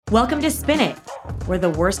Welcome to Spin It, where the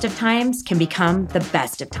worst of times can become the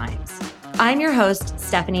best of times. I'm your host,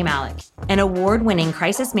 Stephanie Malik, an award-winning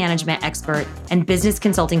crisis management expert and business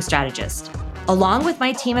consulting strategist. Along with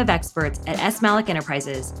my team of experts at S. Malik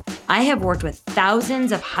Enterprises, I have worked with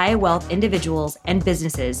thousands of high-wealth individuals and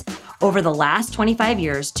businesses over the last 25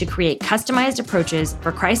 years to create customized approaches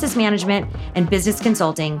for crisis management and business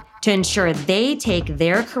consulting to ensure they take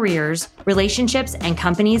their careers, relationships, and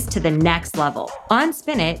companies to the next level. On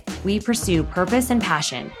Spin It, we pursue purpose and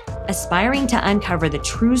passion, aspiring to uncover the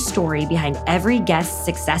true story behind every guest's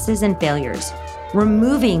successes and failures,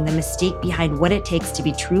 removing the mystique behind what it takes to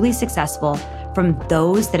be truly successful from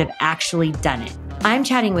those that have actually done it. I'm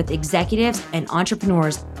chatting with executives and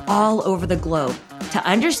entrepreneurs all over the globe to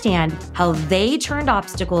understand how they turned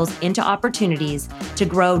obstacles into opportunities to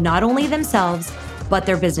grow not only themselves, but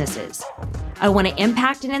their businesses. I want to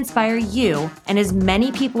impact and inspire you and as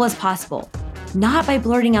many people as possible, not by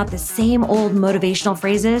blurting out the same old motivational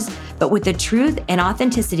phrases, but with the truth and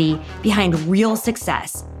authenticity behind real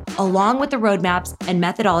success, along with the roadmaps and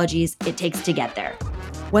methodologies it takes to get there.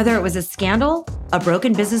 Whether it was a scandal, a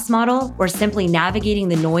broken business model, or simply navigating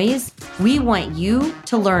the noise, we want you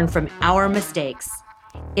to learn from our mistakes.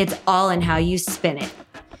 It's all in how you spin it.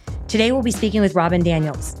 Today, we'll be speaking with Robin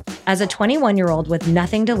Daniels. As a 21-year-old with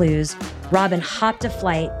nothing to lose, Robin hopped a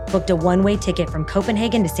flight, booked a one-way ticket from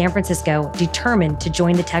Copenhagen to San Francisco, determined to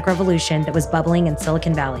join the tech revolution that was bubbling in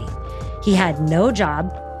Silicon Valley. He had no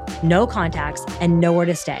job, no contacts, and nowhere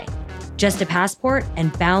to stay. Just a passport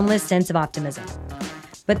and boundless sense of optimism.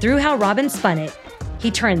 But through how Robin spun it, he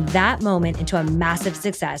turned that moment into a massive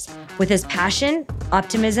success with his passion,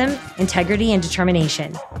 optimism, integrity, and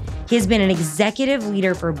determination. He has been an executive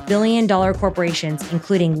leader for billion-dollar corporations,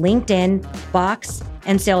 including LinkedIn, Box,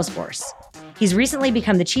 and Salesforce. He's recently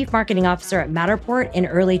become the Chief Marketing Officer at Matterport in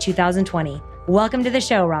early 2020. Welcome to the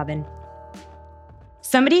show, Robin.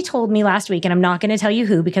 Somebody told me last week, and I'm not going to tell you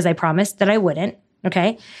who because I promised that I wouldn't,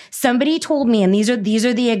 okay? Somebody told me, and these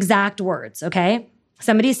are the exact words, okay?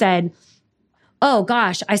 Somebody said, "Oh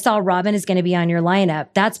gosh, I saw Robin is going to be on your lineup.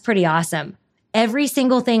 That's pretty awesome. Every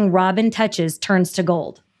single thing Robin touches turns to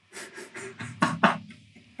gold."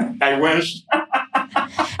 I wish.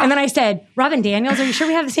 And then I said, "Robin Daniels, are you sure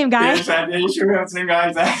we have the same guy?" Yes, are you sure we have the same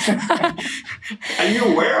guy? Are you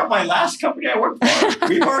aware of my last company I worked for?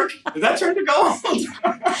 WeWork? Did that turn to gold?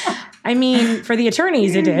 I mean, for the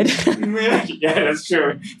attorneys, it did. Yeah, that's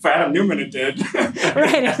true. For Adam Newman, it did.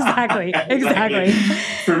 Right, exactly.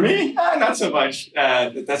 For me, not so much.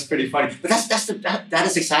 That's pretty funny. But that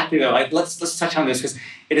is exactly though. Let's touch on this because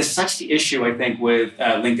it is such the issue I think with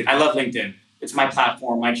LinkedIn. I love LinkedIn. It's my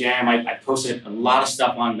platform, my jam. I posted a lot of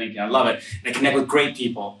stuff on LinkedIn. I love it. And I connect with great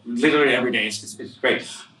people literally every day. It's great.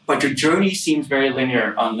 But your journey seems very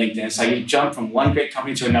linear on LinkedIn. It's like you jump from one great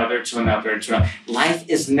company to another, to another, to another. Life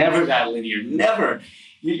is never that linear. Never.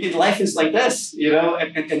 Life is like this, you know,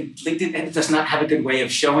 and LinkedIn does not have a good way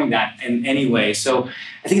of showing that in any way. So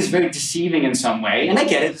I think it's very deceiving in some way. And I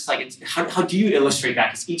get it. It's like, how do you illustrate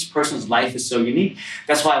that? Because each person's life is so unique.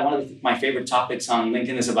 That's why one of my favorite topics on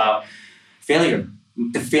LinkedIn is about failure.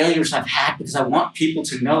 The failures I've had, because I want people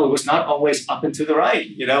to know it was not always up and to the right.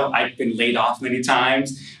 You know, I've been laid off many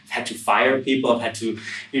times. I've had to fire people. I've had to,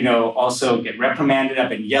 also get reprimanded. I've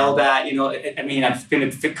been yelled at. I've been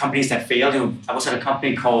at companies that failed. I was at a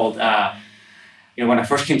company called, when I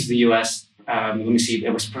first came to the US,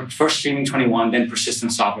 it was first Streaming 21, then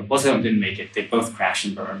Persistent Software. Both of them didn't make it. They both crashed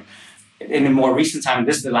and burned. In the more recent time,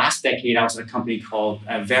 the last decade, I was at a company called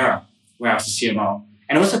Vera, where I was the CMO.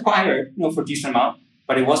 And it was acquired, for a decent amount,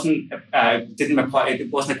 but it wasn't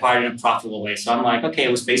acquired in a profitable way. So I'm like, okay,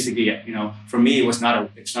 it was basically, for me, it's not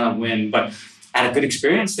a win, but I had a good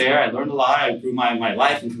experience there. I learned a lot. I grew my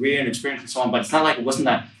life and career and experience and so on. But it's not like it wasn't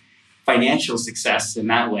a financial success in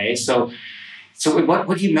that way. So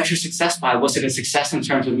what do you measure success by? Was it a success in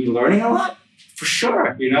terms of me learning a lot? For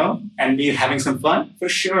sure, and me having some fun? For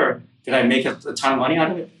sure. Did I make a ton of money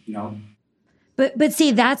out of it? No. But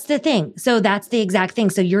see, that's the thing. So that's the exact thing.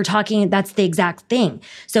 So you're talking, that's the exact thing.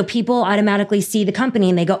 So people automatically see the company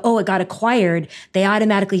and they go, oh, it got acquired. They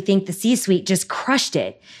automatically think the C-suite just crushed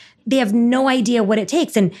it. They have no idea what it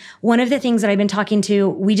takes. And one of the things that I've been talking to,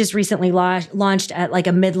 we just recently launched at like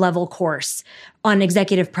a mid-level course on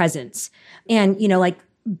executive presence. And,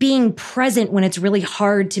 being present when it's really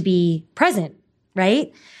hard to be present,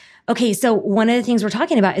 right? Okay, so one of the things we're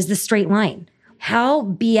talking about is the straight line. How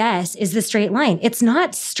BS is the straight line? It's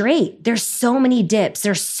not straight. There's so many dips.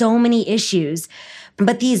 There's so many issues.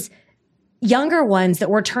 But these younger ones that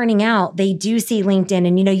we're turning out, they do see LinkedIn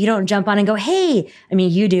and, you don't jump on and go, hey, I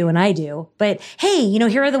mean, you do and I do, but hey,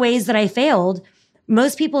 here are the ways that I failed.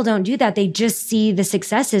 most people don't do that. They just see the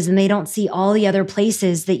successes and they don't see all the other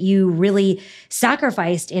places that you really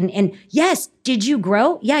sacrificed. And yes, did you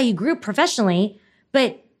grow? Yeah, you grew professionally,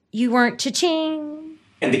 but you weren't cha-ching.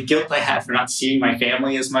 And the guilt I had for not seeing my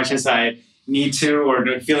family as much as I need to,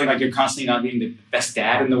 or feeling like you're constantly not being the best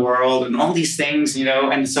dad in the world, and all these things,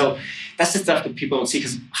 And so that's the stuff that people don't see,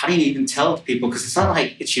 because how do you even tell people? Because it's not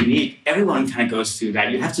like it's unique. Everyone kind of goes through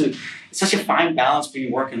that. It's such a fine balance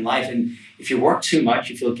between work and life. And if you work too much,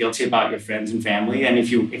 you feel guilty about your friends and family. And if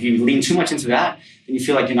you lean too much into that, then you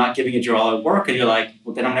feel like you're not giving it your all at work. And you're like,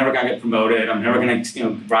 well, then I'm never going to get promoted. I'm never going to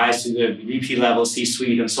rise to the VP level,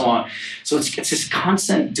 C-suite, and so on. So it's this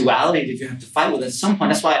constant duality that you have to fight with at some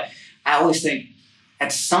point. That's why I always think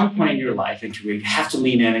at some point in your life and career, you have to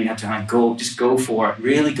lean in and you have to go for it,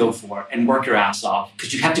 really go for it, and work your ass off,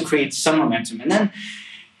 because you have to create some momentum. And then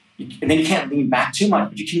you can't lean back too much,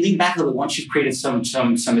 but you can lean back a little once you've created some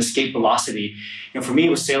escape velocity. For me, it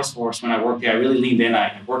was Salesforce. When I worked there, I really leaned in.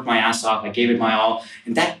 I worked my ass off. I gave it my all.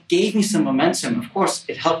 And that gave me some momentum. Of course,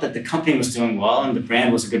 it helped that the company was doing well and the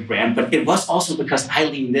brand was a good brand, but it was also because I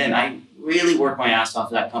leaned in. I really worked my ass off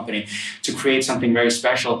of that company to create something very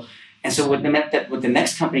special. And so what meant that when the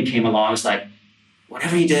next company came along, it was like,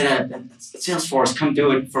 whatever you did at Salesforce, come do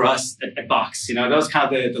it for us at Box. That was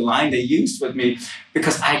kind of the line they used with me,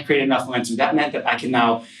 because I had created enough momentum. That meant that I can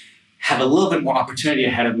now have a little bit more opportunity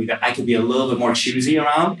ahead of me, that I could be a little bit more choosy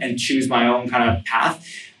around and choose my own kind of path,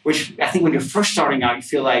 which I think when you're first starting out, you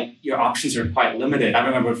feel like your options are quite limited. I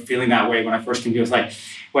remember feeling that way when I first came to it. It was like,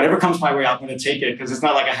 whatever comes my way, I'm going to take it, because it's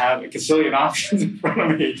not like I have a gazillion options in front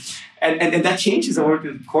of me. And that changes over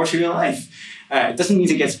the course of your life. It doesn't mean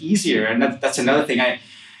it gets easier. And that's another thing.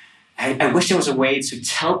 I wish there was a way to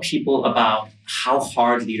tell people about how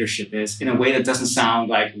hard leadership is in a way that doesn't sound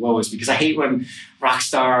like woes, because I hate when rock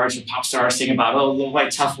stars or pop stars sing about, live like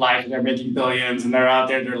tough life, and they're making billions and they're out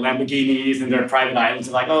there in their Lamborghinis and their private islands,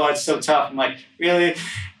 and like, it's so tough. I'm like, really?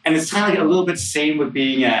 And it's kind of like a little bit the same with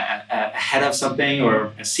being a head of something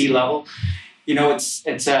or a C-level.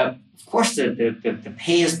 It's of course, the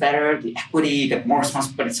pay is better, the equity, you get more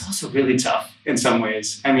responsibility, but it's also really tough in some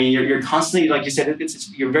ways. I mean, you're constantly, like you said,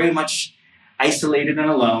 you're very much isolated and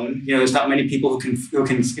alone. There's not many people who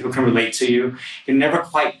can relate to you. You're never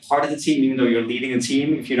quite part of the team, even though you're leading a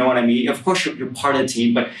team, if you know what I mean. Of course, you're part of the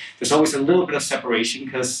team, but there's always a little bit of separation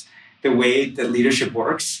because the way that leadership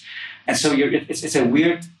works. And so it's a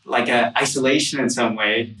weird, like isolation in some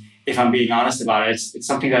way. If I'm being honest about it, it's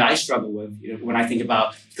something that I struggle with, when I think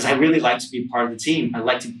about, because I really like to be part of the team. I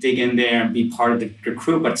like to dig in there and be part of the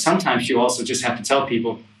crew, but sometimes you also just have to tell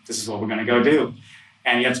people, this is what we're going to go do.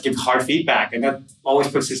 And you have to give hard feedback. And that always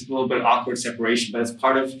puts this little bit of awkward separation, but it's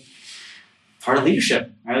part of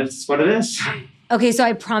leadership. Right? That's what it is. Okay, so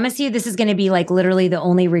I promise you this is going to be like literally the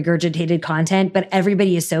only regurgitated content, but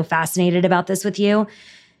everybody is so fascinated about this with you.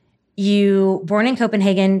 You, born in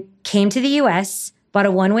Copenhagen, came to the US, bought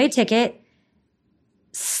a one-way ticket,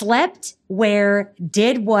 slept where,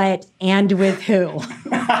 did what, and with who?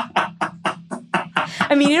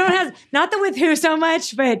 I mean, you don't have, not the with who so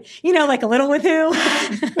much, but, like a little with who.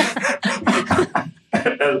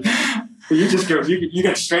 You just go, you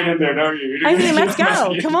get straight in there, don't you? Let's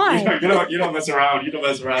go. Come on. You don't mess around.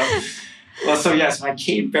 Well, so yes, I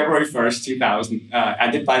came February 1st, 2000. I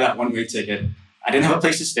did buy that one-way ticket. I didn't have a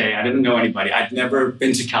place to stay. I didn't know anybody. I'd never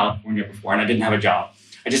been to California before, and I didn't have a job.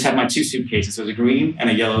 I just had my two suitcases. There was a green and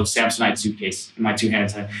a yellow Samsonite suitcase in my two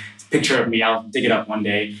hands. It's a picture of me. I'll dig it up one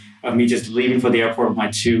day, of me just leaving for the airport with my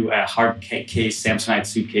two hard case Samsonite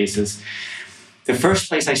suitcases. The first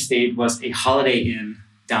place I stayed was a Holiday Inn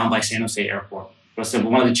down by San Jose Airport. It was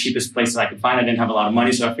one of the cheapest places I could find. I didn't have a lot of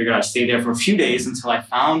money, so I figured I'd stay there for a few days until I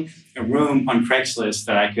found a room on Craigslist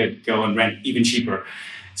that I could go and rent even cheaper.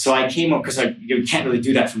 So I came up, because you can't really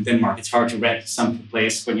do that from Denmark. It's hard to rent some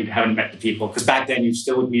place when you haven't met the people. Because back then you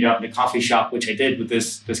still would meet up in a coffee shop, which I did with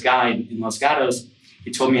this guy in Los Gatos. He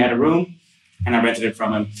told me he had a room, and I rented it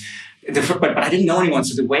from him. But I didn't know anyone.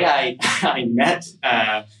 So the way I met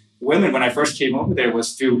women when I first came over there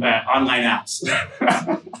was through online apps.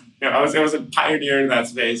 I was a pioneer in that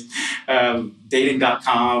space.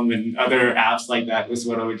 Dating.com and other apps like that was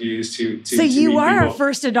what I would use to So you are people. A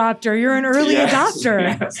first adopter. You're an early adopter.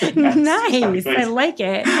 Yes, nice. Exactly. I like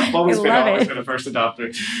it. I've always been a first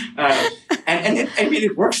adopter. And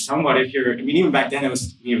it works somewhat if you're, even back then it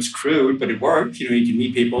was crude, but it worked. You can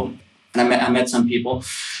meet people. And I met some people.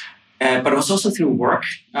 But it was also through work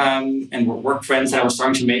and work friends that I was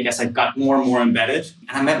starting to make as I got more and more embedded.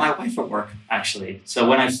 And I met my wife at work, actually. So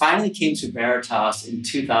when I finally came to Veritas in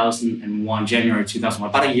 2001, January 2001,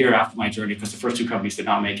 about a year after my journey, because the first two companies did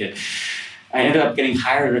not make it, I ended up getting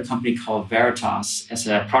hired at a company called Veritas as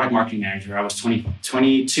a product marketing manager. I was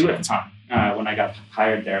 22 at the time when I got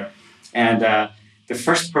hired there. And the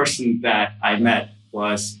first person that I met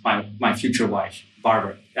was my future wife,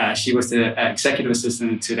 Barbara. She was the executive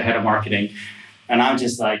assistant to the head of marketing. And I'm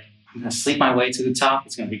just like, I'm going to sleep my way to the top.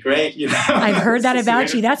 It's going to be great. You know? I've heard that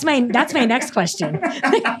about you. That's my next question.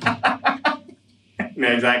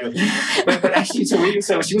 Yeah, exactly. But actually,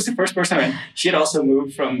 so she was the first person I met. She had also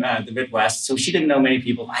moved from the Midwest, so she didn't know many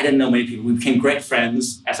people. I didn't know many people. We became great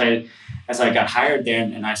friends as I got hired there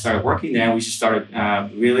and I started working there. We just started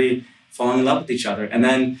really falling in love with each other. And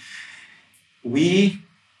then we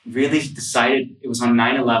really decided, it was on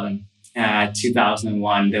 9/11,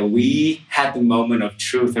 2001, that we had the moment of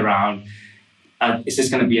truth around, is this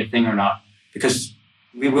going to be a thing or not? Because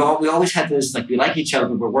we always had this, like, we like each other,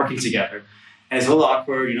 but we're working together. And it's a little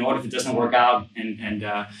awkward, you know, what if it doesn't work out? And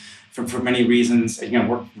for many reasons, you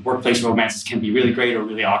know, workplace romances can be really great or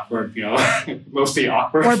really awkward, you know, mostly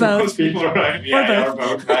awkward or for both. most people, right? Yeah, or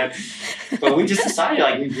both, right? But we just decided,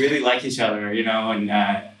 like, we really like each other, you know,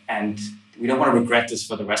 and we don't want to regret this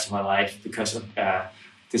for the rest of our life because of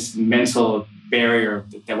this mental barrier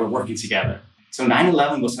that we're working together. So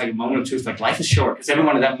 9/11 was like a moment of truth. Like, life is short. Because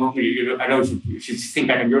everyone at that moment, I know if you think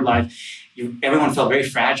back on your life, everyone felt very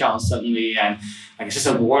fragile suddenly, and like it's just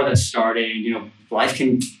a war that's starting. You know, life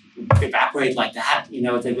can evaporate like that. You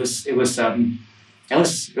know, it was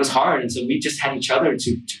hard, and so we just had each other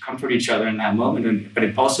to comfort each other in that moment. But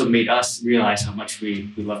it also made us realize how much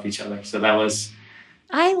we loved each other. So that was.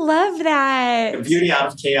 I love that. The beauty out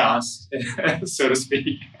of chaos, so to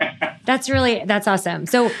speak. That's awesome.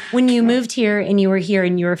 So when you moved here and you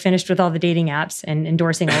were finished with all the dating apps and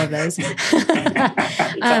endorsing all of those,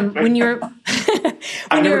 when you were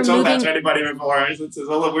I've never told that to anybody before. It's a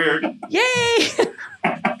little weird. Yay!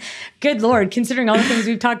 Good Lord, considering all the things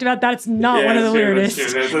we've talked about, that's not one of the weirdest.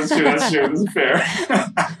 That's true. This is fair.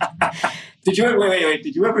 Did you wait?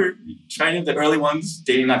 Did you ever try any of the early ones?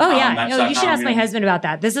 Dating.com, oh yeah. Match.com, you should ask my husband about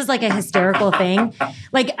that. This is like a hysterical thing.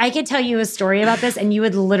 Like, I could tell you a story about this and you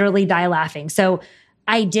would literally die laughing. So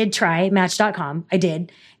I did try Match.com. I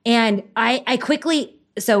did. And I quickly,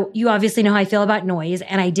 so you obviously know how I feel about noise,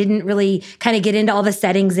 and I didn't really kind of get into all the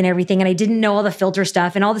settings and everything, and I didn't know all the filter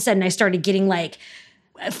stuff. And all of a sudden I started getting like,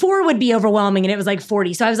 4 would be overwhelming, and it was like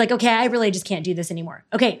 40. So I was like, okay, I really just can't do this anymore.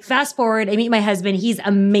 Okay, fast forward, I meet my husband. He's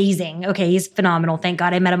amazing. Okay, he's phenomenal. Thank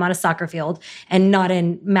God I met him on a soccer field and not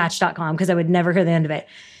in Match.com, because I would never hear the end of it.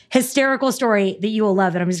 Hysterical story that you will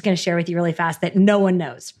love that I'm just going to share with you really fast that no one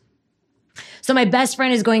knows. So my best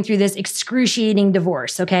friend is going through this excruciating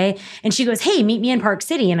divorce, okay? And she goes, hey, meet me in Park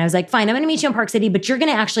City. And I was like, fine, I'm going to meet you in Park City, but you're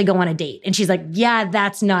going to actually go on a date. And she's like, yeah,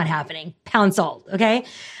 that's not happening. Pound salt, okay?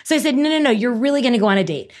 So I said, no, you're really going to go on a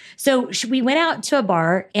date. So we went out to a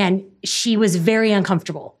bar, and she was very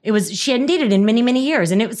uncomfortable. She hadn't dated in many, many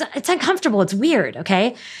years, and it's uncomfortable. It's weird,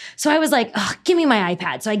 okay? So I was like, give me my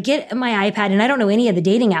iPad. So I get my iPad, and I don't know any of the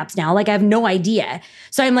dating apps now. Like, I have no idea.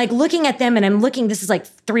 So I'm like looking at them, and I'm looking, this is like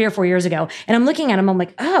 3 or 4 years ago, and I'm looking at them, I'm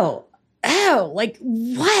like, oh, like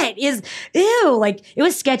what is, ew, like it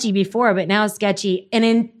was sketchy before, but now it's sketchy, an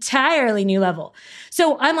entirely new level.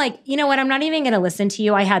 So I'm like, you know what? I'm not even going to listen to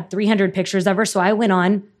you. I had 300 pictures of her. So I went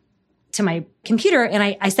on to my computer and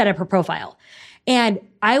I set up her profile. And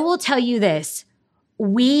I will tell you this,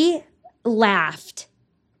 we laughed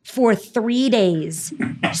for 3 days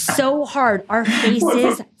so hard. Our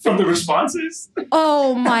faces. From the responses?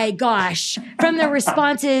 Oh my gosh. From the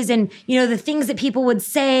responses and, you know, the things that people would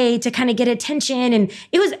say to kind of get attention. And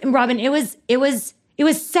it was, Robin, it was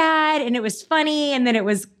sad and it was funny. And then it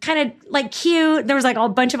was kind of like cute. There was like a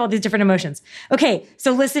bunch of all these different emotions. Okay.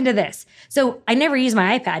 So listen to this. So I never use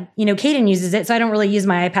my iPad. You know, Kaden uses it. So I don't really use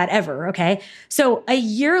my iPad ever. Okay. So a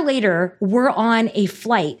year later, we're on a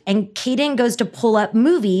flight and Kaden goes to pull up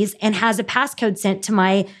movies and has a passcode sent to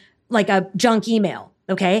my, like a junk email.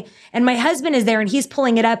 Okay. And my husband is there and he's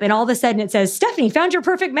pulling it up and all of a sudden it says, Stephanie, found your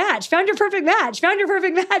perfect match, found your perfect match, found your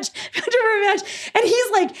perfect match, found your perfect match. And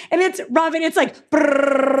he's like, and it's Robin, it's like,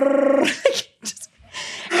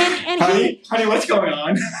 and honey, what's going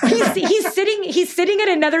on? he's sitting at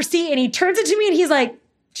another seat and he turns it to me and he's like,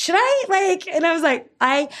 should I like, and I was like,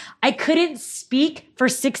 I couldn't speak for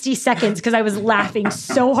 60 seconds because I was laughing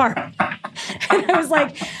so hard. And I was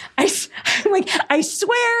like, I'm like, I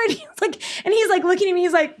swear. And he's like looking at me,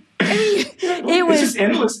 he's like, I mean, it was just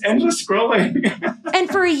endless scrolling. And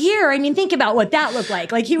for a year, I mean, think about what that looked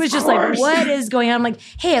like. Like he was just like, what is going on? I'm like,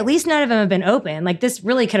 hey, at least none of them have been open. Like this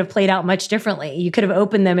really could have played out much differently. You could have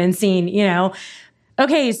opened them and seen, you know.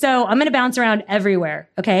 Okay, so I'm going to bounce around everywhere,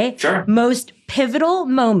 okay? Sure. Most pivotal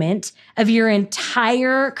moment of your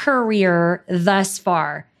entire career thus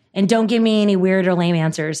far. And don't give me any weird or lame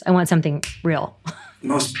answers. I want something real.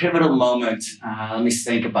 Most pivotal moment, let me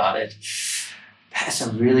think about it. That's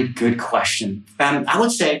a really good question. I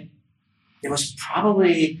would say it was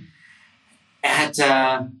probably at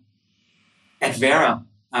Vera.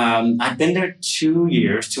 I've been there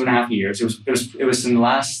 2.5 years. It was in the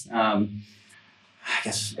last,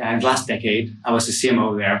 last decade. I was the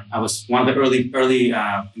CMO there. I was one of the early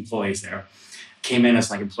employees there. Came in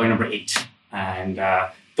as like employee number 8 and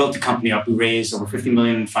built the company up. We raised over $50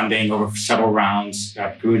 million in funding over several rounds,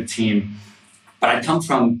 grew the team. But I come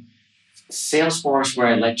from Salesforce, where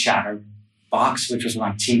I led Chatter, Box, which was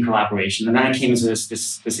around team collaboration. And then I came into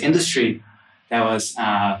this industry that was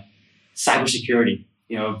cybersecurity,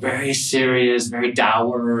 very serious, very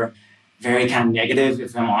dour, very kind of negative,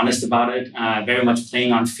 if I'm honest about it, very much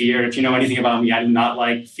playing on fear. If you know anything about me, I do not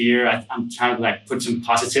like fear. I'm trying to like put some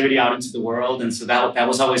positivity out into the world. And so that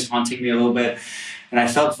was always haunting me a little bit. And I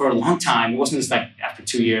felt for a long time, it wasn't just like after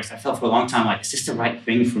 2 years, I felt for a long time like, is this the right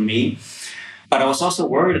thing for me? But I was also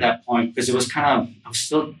worried at that point because it was I was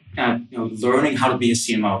still learning how to be a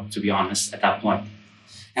CMO, to be honest, at that point.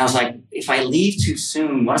 And I was like, if I leave too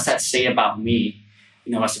soon, what does that say about me?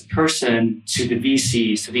 As a person, to the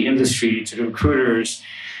VCs, to the industry, to the recruiters,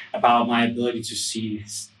 about my ability to see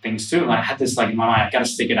things through. And I had this like in my mind, I got to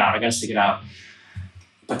stick it out.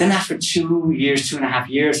 But then after 2.5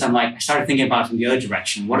 years, I started thinking about it from the other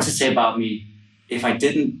direction. What does it say about me if I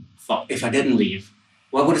didn't leave?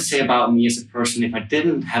 What would it say about me as a person if I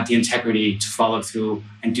didn't have the integrity to follow through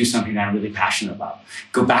and do something that I'm really passionate about?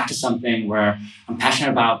 Go back to something where I'm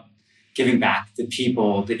passionate about giving back the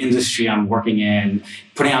people, the industry I'm working in,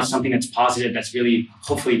 putting out something that's positive, that's really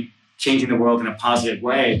hopefully changing the world in a positive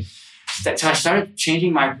way. So I started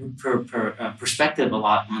changing my perspective a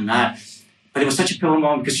lot on that. But it was such a pivotal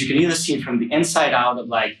moment because you can either see it from the inside out of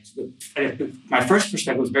like, my first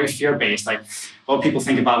perspective was very fear-based. Like, people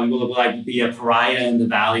think about me, will I be a pariah in the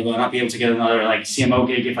valley? Will I not be able to get another like CMO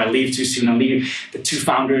gig if I leave too soon? I'll leave the 2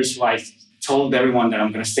 founders who I told everyone that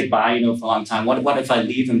I'm going to stick by, for a long time. What if I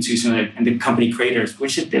leave them too soon? And the company creators,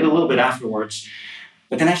 which it did a little bit afterwards.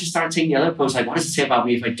 But then I just started taking the other approach. Like, what does it say about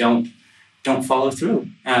me if I don't follow through?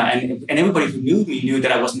 And everybody who knew me knew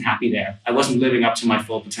that I wasn't happy there. I wasn't living up to my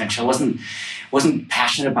full potential. I wasn't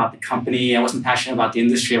passionate about the company. I wasn't passionate about the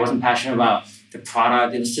industry. I wasn't passionate about the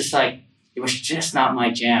product. It was just not my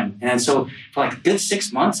jam. And so for like a good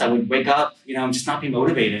 6 months, I would wake up, just not be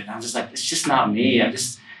motivated. I'm just like, it's just not me. I'm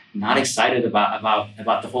just not excited about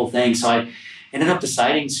the whole thing. So I ended up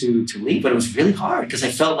deciding to leave, but it was really hard because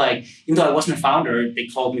I felt like, even though I wasn't a founder, they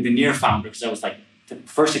called me the near founder because I was like the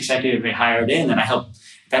first executive they hired in. And I helped,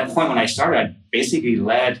 at that point when I started, I basically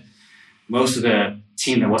led most of the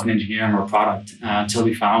team that wasn't engineering or product until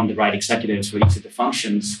we found the right executives for each of the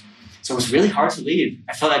functions. So it was really hard to leave.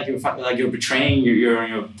 I felt like you're betraying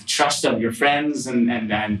your the trust of your friends and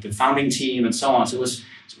the founding team and so on. So it was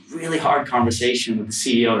a really hard conversation with the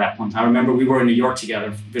CEO at that point. I remember we were in New York together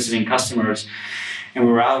visiting customers, and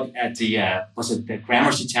we were out at the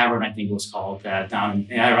Gramercy Tavern, I think it was called, down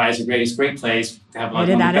in Rise. It's a great place to have one of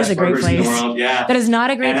the best burgers in the world. Yeah, that is not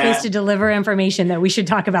a great place to deliver information. That we should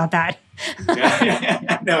talk about that.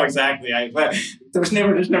 No, exactly. But there's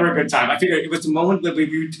never a good time. I figured it was the moment that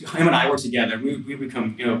him and I were together. We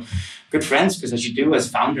become good friends because as you do as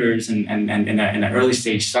founders and in an early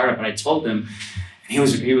stage startup. But I told him. He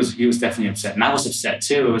was definitely upset, and I was upset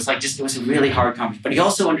too. It was like it was a really hard conversation. But he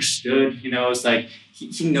also understood. It's like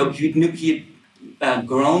he knew he had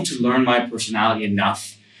grown to learn my personality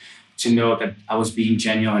enough to know that I was being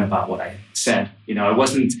genuine about what I said. I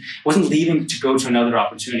wasn't leaving to go to another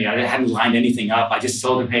opportunity. I hadn't lined anything up. I just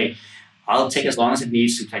told him, hey, I'll take as long as it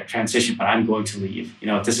needs to transition, but I'm going to leave.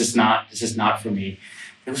 This is not for me.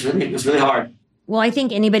 It was really hard. Well, I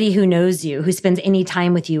think anybody who knows you, who spends any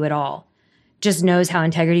time with you at all, just knows how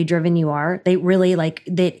integrity driven you are. They really like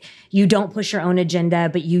that you don't push your own agenda,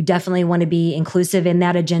 but you definitely want to be inclusive in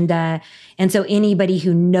that agenda. And so anybody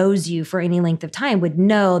who knows you for any length of time would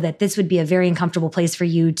know that this would be a very uncomfortable place for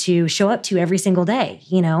you to show up to every single day,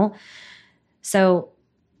 So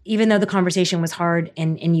even though the conversation was hard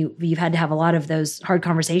and you've had to have a lot of those hard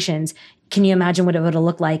conversations, can you imagine what it would have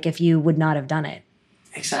looked like if you would not have done it?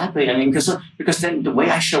 Exactly. I mean, because then the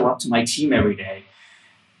way I show up to my team every day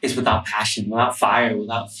is without passion, without fire,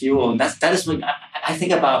 without fuel. And that is what I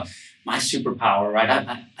think about my superpower, right?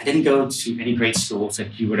 I didn't go to any great schools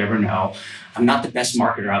that you would ever know. I'm not the best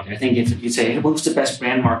marketer out there. I think if you say, hey, who's the best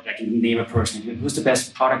brand marketer, I can name a person. Who's the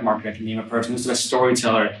best product marketer, I can name a person. Who's the best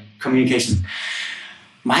storyteller, communications.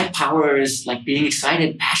 my power is like being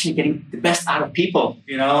excited, passionate, getting the best out of people,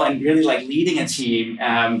 and really like leading a team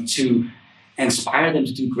to inspire them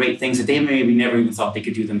to do great things that they maybe never even thought they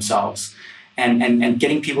could do themselves. And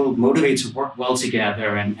getting people motivated to work well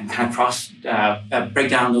together and kind of break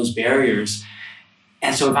down those barriers.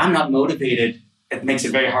 And so if I'm not motivated, it makes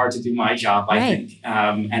it very hard to do my job, I think.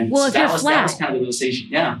 And well, so that was kind of the realization.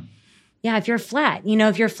 Yeah. Yeah, if you're flat,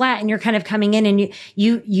 if you're flat and you're kind of coming in and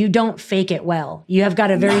you don't fake it well. You have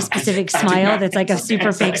got a very specific smile that's like a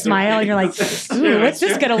super fake smile, and you're like, ooh, what's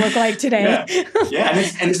this going to look like today? Yeah.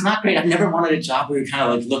 And it's not great. I've never wanted a job where you're kind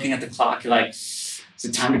of like looking at the clock. You're like, is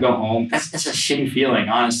it time to go home? That's a shitty feeling,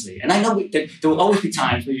 honestly. And I know there will always be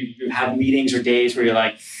times where you have meetings or days where you're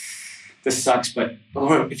like, this sucks,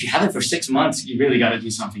 or if you have it for 6 months, you really got to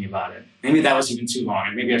do something about it. Maybe that was even too long,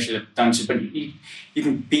 and maybe I should have done so, but you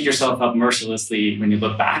can beat yourself up mercilessly when you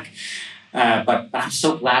look back. But I'm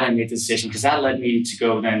so glad I made the decision, because that led me to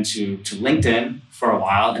go then to LinkedIn for a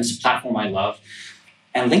while, and it's a platform I love.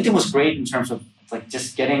 And LinkedIn was great in terms of like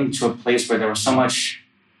just getting to a place where there was so much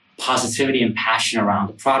positivity and passion around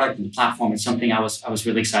the product and the platform. It's something I was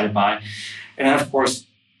really excited by. And then, of course,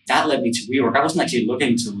 that led me to WeWork. I wasn't actually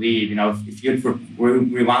looking to leave. If you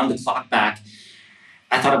rewound the clock back,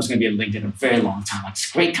 I thought I was going to be at LinkedIn a very long time. Like, it's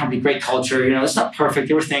a great company, great culture. It's not perfect.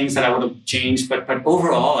 There were things that I would have changed, but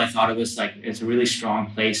overall, I thought it's a really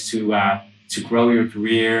strong place to grow your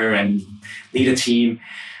career and lead a team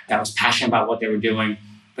that was passionate about what they were doing.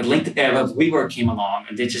 But WeWork came along,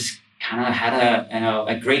 and they just kind of had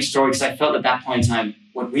a great story, because I felt at that point in time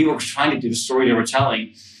what WeWork was trying to do, the story they were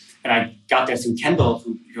telling. And I got there through Kendall,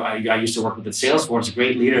 who I used to work with at Salesforce, a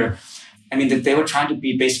great leader. I mean, that they were trying to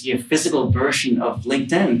be basically a physical version of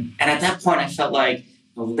LinkedIn. And at that point, I felt like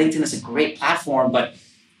LinkedIn is a great platform, but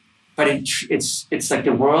it's like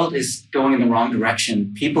the world is going in the wrong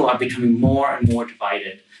direction. People are becoming more and more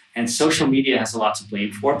divided. And social media has a lot to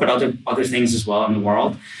blame for it, but other things as well in the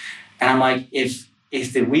world. And I'm like, if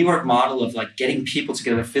the WeWork model of like getting people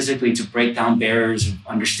together physically to break down barriers of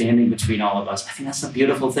understanding between all of us, I think that's a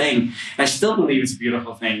beautiful thing. And I still believe it's a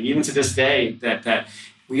beautiful thing, even to this day, that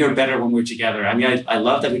we are better when we're together. I mean, I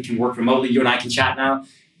love that we can work remotely. You and I can chat now.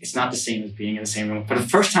 It's not the same as being in the same room. For the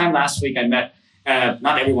first time last week, I met,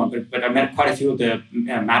 not everyone, but I met quite a few of the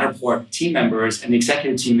Matterport team members and the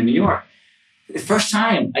executive team in New York. The first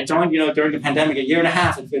time I joined, during the pandemic, a year and a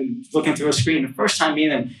half, I've been looking through a screen. The first time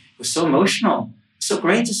meeting them, it was so emotional. So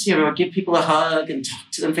great to see everyone, give people a hug and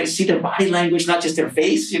talk to them, see their body language, not just their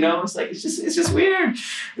face. It's like it's just weird.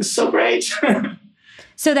 It's so great.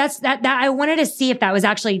 So that's that. I wanted to see if that was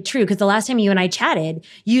actually true, because the last time you and I chatted,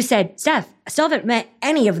 you said, Steph, I still haven't met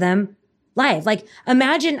any of them live. Like,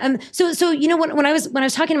 imagine. So when I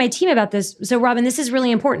was talking to my team about this, so Robin, this is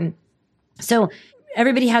really important. So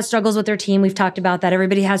everybody has struggles with their team. We've talked about that.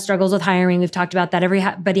 Everybody has struggles with hiring. We've talked about that.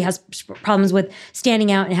 Everybody has problems with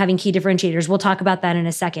standing out and having key differentiators. We'll talk about that in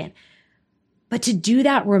a second. But to do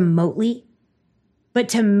that remotely, but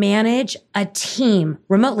to manage a team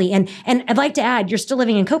remotely. And I'd like to add, you're still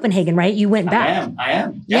living in Copenhagen, right? You went back. I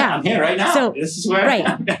am. Yeah. I'm here right now. So, this is where right.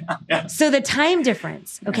 I am. Yeah. So the time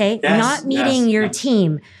difference, okay? Yes, not meeting your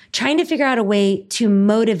team, trying to figure out a way to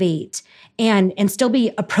motivate and still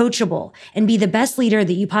be approachable and be the best leader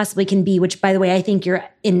that you possibly can be, which, by the way, I think you're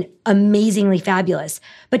amazingly fabulous.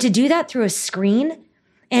 But to do that through a screen,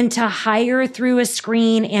 and to hire through a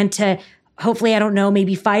screen, and to hopefully, I don't know,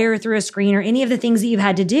 maybe fire through a screen, or any of the things that you've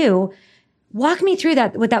had to do, walk me through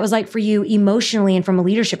that, what that was like for you emotionally and from a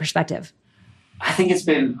leadership perspective. I think it's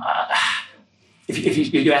been,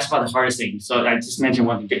 if you ask about the hardest thing, so I just mentioned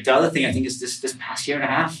one thing. The other thing I think is this past year and a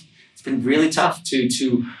half, it's been really tough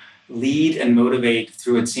to lead and motivate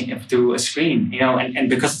through a screen, and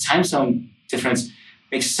because the time zone difference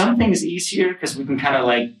makes some things easier, because we can kind of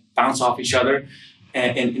like bounce off each other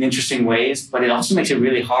in interesting ways, but it also makes it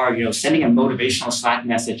really hard. Sending a motivational Slack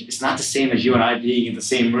message is not the same as you and I being in the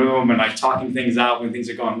same room and like talking things out when things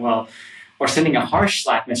are going well, or sending a harsh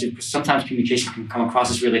Slack message, because sometimes communication can come across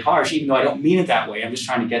as really harsh, even though I don't mean it that way. I'm just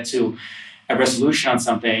trying to get to a resolution on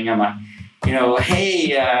something. I'm like,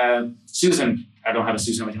 hey, Susan. I don't have a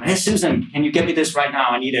Susan with me. Hey, Susan, can you get me this right now?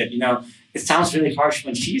 I need it. It sounds really harsh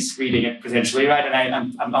when she's reading it potentially, right?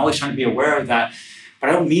 And I'm always trying to be aware of that, but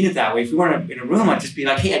I don't mean it that way. If we weren't in a room, I'd just be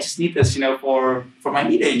like, hey, I just need this, for my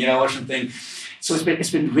meeting, or something. So it's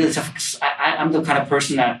been really tough, because I'm the kind of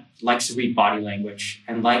person that likes to read body language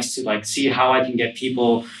and likes to like see how I can get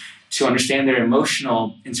people to understand their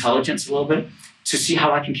emotional intelligence a little bit, to see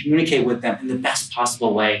how I can communicate with them in the best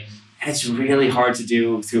possible way. And it's really hard to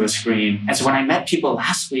do through a screen. And so when I met people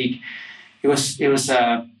last week, it was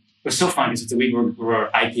so fun. It was the week we were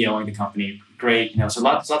IPOing the company, great. So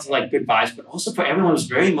lots of like good vibes, but also for everyone it was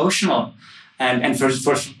very emotional. And for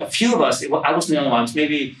a few of us, I wasn't the only one. It was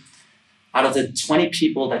maybe out of the 20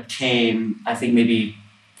 people that came, I think maybe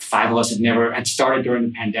 5 of us had started during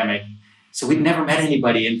the pandemic. So we'd never met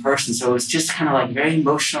anybody in person. So it was just kind of like very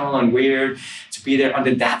emotional and weird to be there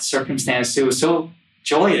under that circumstance. It was so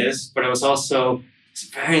joyous, but it was also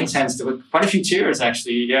very intense. There were quite a few tears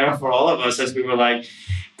actually, for all of us as we were like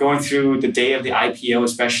going through the day of the IPO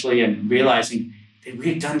especially and realizing that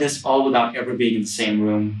we've done this all without ever being in the same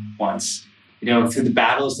room once, through the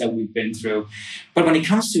battles that we've been through. But when it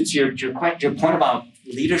comes to your point about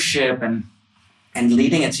leadership and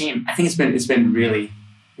leading a team, I think it's been really,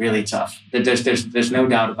 really tough. There's no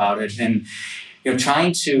doubt about it. And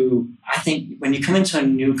I think when you come into a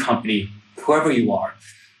new company, whoever you are,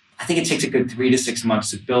 I think it takes a good 3 to 6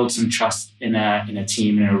 months to build some trust in a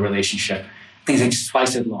team, in a relationship. I think it's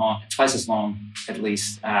like twice as long at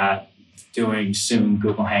least, doing Zoom,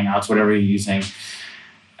 Google Hangouts, whatever you're using.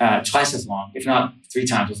 Twice as long, if not 3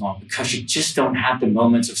 times as long, because you just don't have the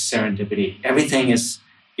moments of serendipity. Everything is,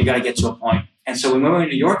 you got to get to a point. And so when we were in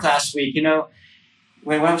New York last week,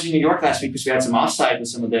 when I was in New York last week, because we had some offsite with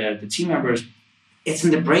some of the team members, it's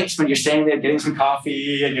in the breaks when you're standing there getting some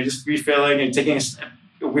coffee and you're just refilling and taking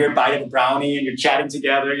a weird bite of a brownie and you're chatting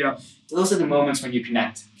together. Those are the moments when you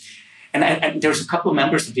connect. And there's a couple of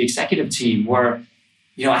members of the executive team where,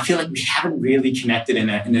 I feel like we haven't really connected in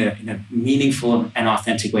a meaningful and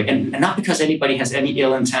authentic way. And not because anybody has any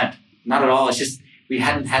ill intent, not at all. It's just we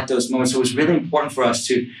hadn't had those moments. So it was really important for us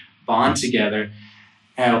to bond together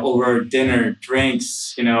over dinner,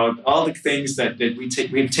 drinks, all the things that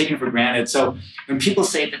we've taken for granted. So when people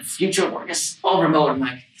say that future work is all remote, I'm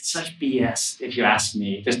like, it's such BS if you ask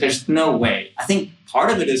me. There's no way. I think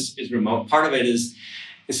part of it is remote, part of it is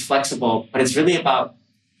flexible, but it's really about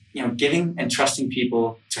giving and trusting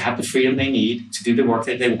people to have the freedom they need to do the work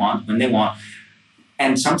that they want when they want.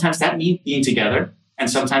 And sometimes that means being together, and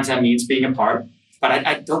sometimes that means being apart. But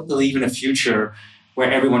I don't believe in a future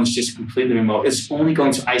where everyone is just completely remote. It's only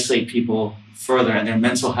going to isolate people further, and their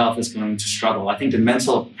mental health is going to struggle. I think the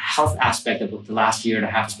mental health aspect of the last year and a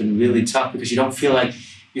half has been really tough because you don't feel like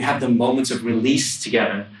you have the moments of release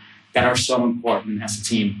together that are so important as a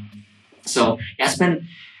team. So it's been,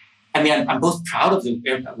 I'm both proud of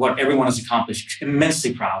what everyone has accomplished,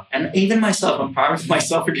 immensely proud. And even myself, I'm proud of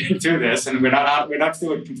myself for getting through this. And we're not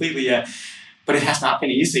through it completely yet, but it has not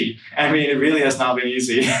been easy. It really has not been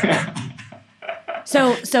easy.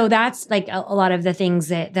 So that's like a lot of the things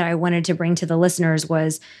that I wanted to bring to the listeners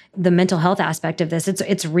was the mental health aspect of this.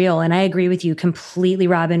 It's real. And I agree with you completely,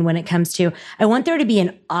 Robin, when it comes to, I want there to be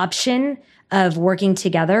an option of working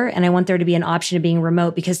together, and I want there to be an option of being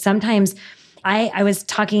remote, because sometimes I was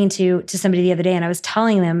talking to somebody the other day and I was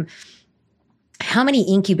telling them how many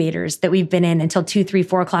incubators that we've been in until 2, 3,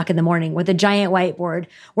 4 o'clock in the morning with a giant whiteboard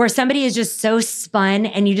where somebody is just so spun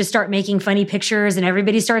and you just start making funny pictures and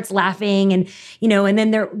everybody starts laughing and, and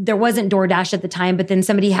then there wasn't DoorDash at the time, but then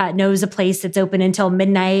somebody knows a place that's open until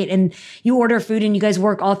midnight and you order food and you guys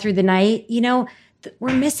work all through the night.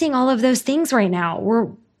 We're missing all of those things right now.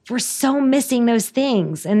 We're so missing those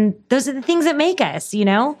things. And those are the things that make us, We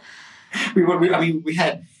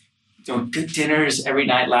had good dinners every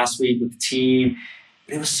night last week with the team.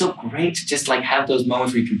 But it was so great to just have those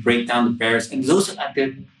moments where you can break down the barriers. And those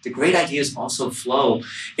the great ideas also flow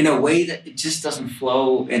in a way that it just doesn't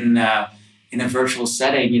flow in a virtual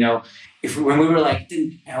setting. When we were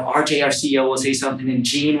RJ, our CEO, will say something and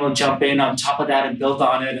Gene will jump in on top of that and build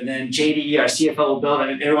on it. And then JD, our CFO, will build on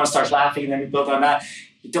it and everyone starts laughing and then we build on that.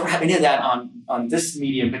 You don't have any of that on this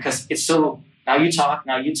medium because it's so, now you talk,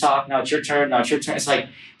 now it's your turn, It's like,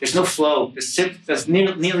 there's no flow. There's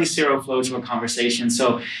nearly zero flow to a conversation.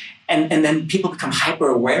 So, and then people become hyper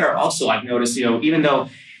aware also, I've noticed, even though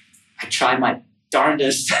I try my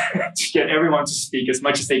darndest to get everyone to speak as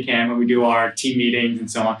much as they can when we do our team meetings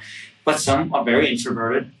and so on. But some are very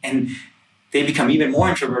introverted and they become even more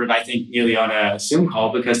introverted, I think, nearly on a Zoom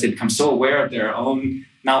call because they become so aware of their own,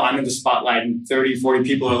 now I'm in the spotlight and 30, 40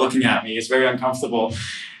 people are looking at me. It's very uncomfortable.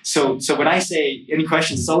 So when I say any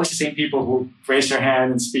questions, it's always the same people who raise their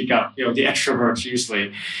hand and speak up, the extroverts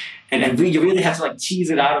usually. And you really have to tease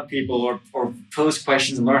it out of people or pose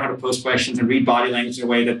questions and learn how to pose questions and read body language in a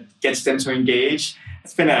way that gets them to engage.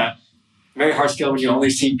 It's been a very hard skill when you only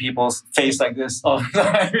see people's face like this all the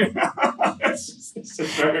time. It's just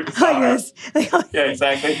very bizarre. Yeah,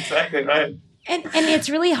 exactly, right. And it's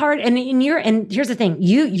really hard. And here's the thing,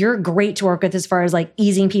 you're great to work with as far as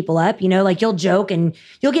easing people up, you'll joke and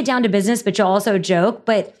you'll get down to business, but you'll also joke.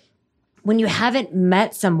 But when you haven't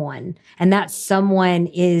met someone and that someone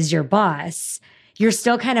is your boss, you're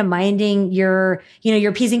still kind of minding your,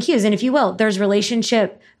 your P's and Q's. And if you will, there's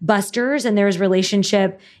relationship busters and there's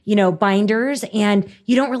relationship, binders. And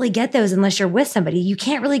you don't really get those unless you're with somebody. You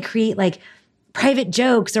can't really create like private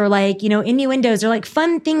jokes or like, innuendos or like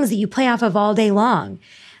fun things that you play off of all day long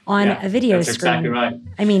on a video that's screen. Exactly right.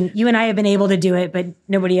 I mean, you and I have been able to do it, but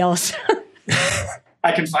nobody else.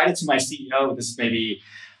 I confided to my CEO, this maybe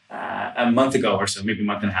a month ago or so, maybe a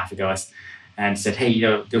month and a half ago, and said, hey,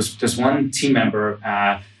 there's one team member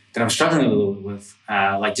that I'm struggling a little bit with,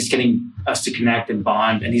 like just getting us to connect and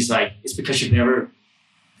bond. And he's like, it's because you've never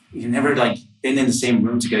like been in the same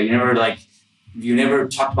room together. You never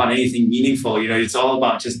talked about anything meaningful. It's all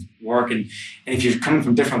about just work. And if you're coming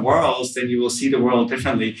from different worlds, then you will see the world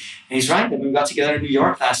differently. And he's right. And we got together in New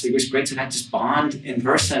York last week. It was great to just bond in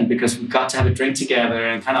person because we got to have a drink together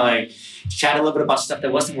and kind of like chat a little bit about stuff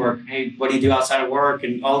that wasn't work. Hey, what do you do outside of work?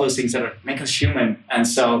 And all those things that make us human. And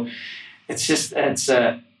so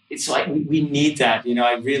it's like we need that.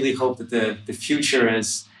 I really hope that the future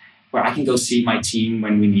is where I can go see my team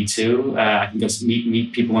when we need to. I can go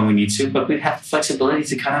meet people when we need to, but we have the flexibility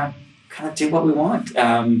to kind of do what we want.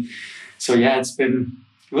 So yeah,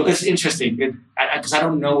 it's interesting because I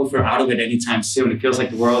don't know if we're out of it anytime soon. It feels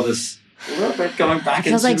like the world is a little bit going back. It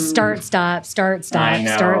feels like start, stop. I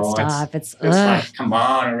know, start, stop. It's like, come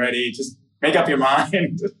on already. Just make up your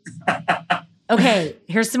mind. Okay,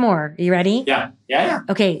 here's some more. Are you ready? Yeah.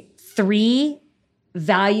 Okay, 3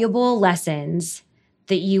 valuable lessons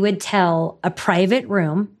that you would tell a private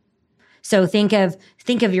room. So think of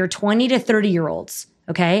your 20 to 30-year-olds,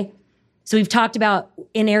 okay? So we've talked about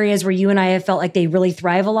in areas where you and I have felt like they really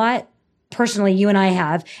thrive a lot. Personally, you and I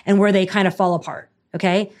have, and where they kind of fall apart,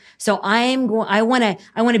 okay? So I want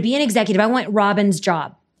to be an executive. I want Robin's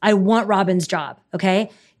job, okay?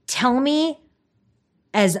 Tell me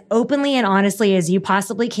as openly and honestly as you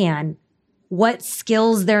possibly can what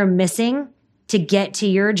skills they're missing to get to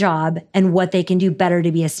your job and what they can do better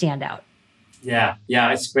to be a standout. Yeah,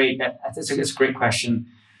 it's great. It's a great question.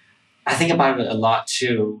 I think about it a lot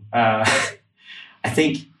too. I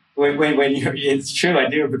think when it's true, I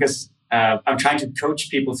do, because I'm trying to coach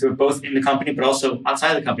people through both in the company, but also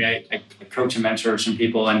outside of the company. I coach and mentor some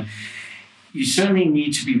people, and you certainly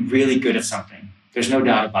need to be really good at something. There's no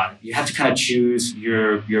doubt about it. You have to kind of choose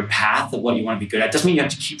your path of what you want to be good at. It doesn't mean you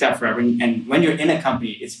have to keep that forever. And when you're in a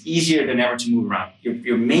company, it's easier than ever to move around.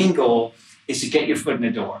 Your main goal is to get your foot in the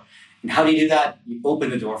door. And how do you do that? You open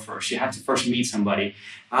the door first. You have to first meet somebody.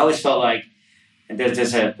 I always felt like, and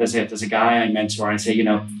there's a guy I mentor, and say,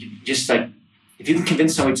 just like, if you can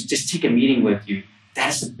convince somebody to just take a meeting with you,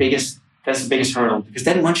 that's the biggest hurdle. Because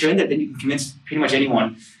then once you're in there, then you can convince pretty much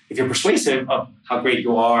anyone, if you're persuasive, of how great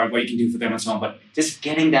you are and what you can do for them and so on. But just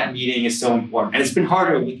getting that meeting is so important. And it's been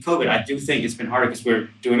harder with COVID. I do think it's been harder because we're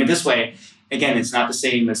doing it this way. Again, it's not the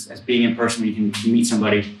same as being in person where you can meet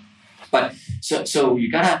somebody. But so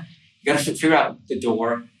you gotta figure out the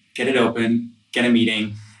door, get it open, get a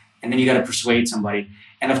meeting, and then you gotta persuade somebody.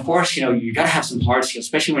 And of course, you gotta have some hard skills,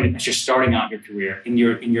 especially as you're starting out your career. In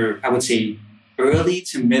your I would say early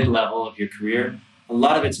to mid-level of your career, a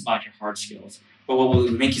lot of it's about your hard skills. But what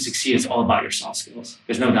will make you succeed is all about your soft skills.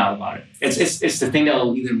 There's no doubt about it. It's the thing that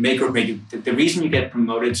will either make or break you. The reason you get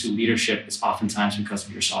promoted to leadership is oftentimes because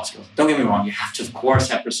of your soft skills. Don't get me wrong. You have to, of course,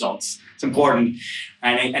 have results. It's important.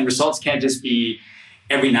 And results can't just be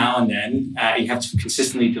every now and then. You have to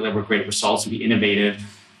consistently deliver great results and be innovative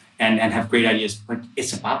and have great ideas. But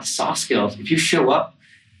it's about the soft skills. If you show up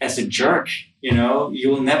as a jerk, you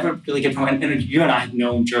will never really get promoted. And you and I have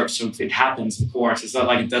known jerks, so it happens, of course. It's not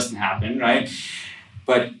like it doesn't happen, right?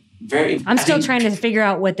 But I'm still trying to figure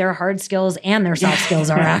out what their hard skills and their soft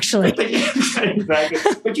skills are, actually. Exactly.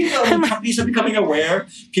 But companies are becoming aware.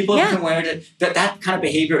 People are becoming aware that kind of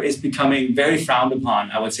behavior is becoming very frowned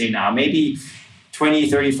upon, I would say now. Maybe 20,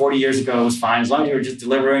 30, 40 years ago was fine. As long as you were just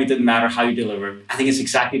delivering, it didn't matter how you deliver. I think it's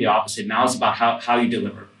exactly the opposite. Now it's about how you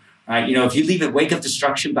deliver. Right? If you leave a wake of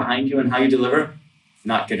destruction behind you and how you deliver,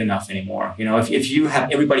 not good enough anymore. If you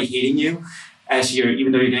have everybody hating you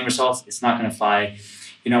even though you're getting results, it's not going to fly.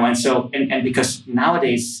 And so and because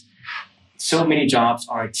nowadays so many jobs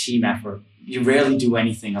are a team effort. You rarely do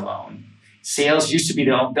anything alone. Sales used to be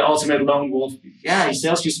the ultimate lone wolf. Yeah,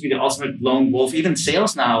 sales used to be the ultimate lone wolf. Even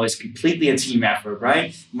sales now is completely a team effort,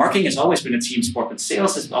 right? Marketing has always been a team sport, but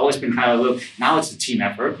sales has always been kind of now it's a team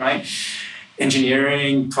effort, right?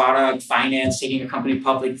 Engineering, product, finance, taking a company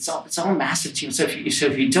public, it's all a massive team. So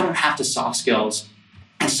if you don't have the soft skills,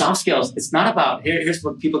 and soft skills, it's not about, here's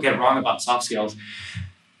what people get wrong about soft skills.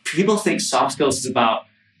 People think soft skills is about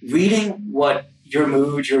reading what your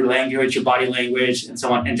mood, your language, your body language, and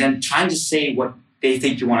so on, and then trying to say what they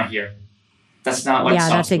think you want to hear. That's not what yeah,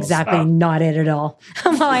 soft that's skills is exactly about. not it at all.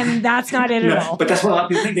 That's not it at all. But that's what a lot of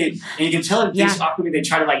people think. And you can tell it Yeah. awkwardly. They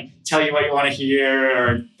try to like tell you what you want to hear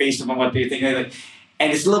or based on what they think.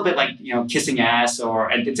 And it's a little bit like, kissing ass,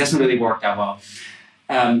 and it doesn't really work that well.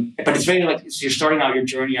 But it's very like, so you're starting out your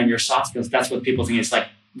journey on your soft skills. That's what people think. It's like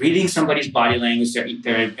reading somebody's body language,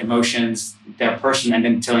 their emotions, their person, and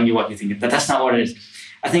then telling you what you think. But that's not what it is.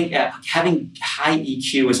 I think having high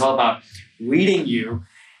EQ is all about reading you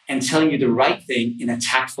and telling you the right thing in a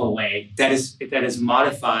tactful way that is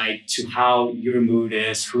modified to how your mood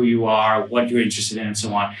is, who you are, what you're interested in, and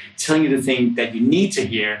so on. Telling you the thing that you need to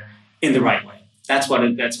hear in the right way. That's what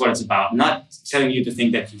it's about. Not telling you the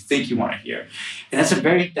thing that you think you want to hear. And that's a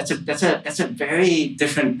very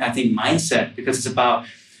different, I think, mindset, because it's about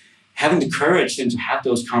having the courage then to have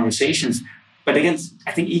those conversations. But again,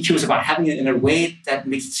 I think EQ is about having it in a way that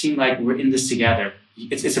makes it seem like we're in this together.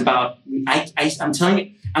 It's about I'm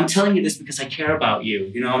telling you this because I care about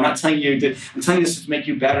you. I'm not telling you that. I'm telling you this to make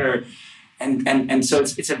you better. And so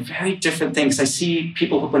it's a very different thing, because I see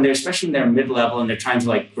people when they're, especially in their mid-level and they're trying to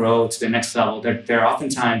like grow to the next level, they're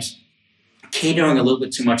oftentimes catering a little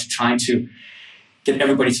bit too much, trying to get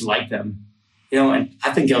everybody to like them. And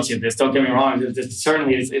I've been guilty of this. Don't get me wrong.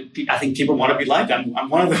 I think people want to be liked. I'm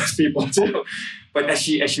one of those people too. But as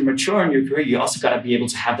you mature in your career, you also got to be able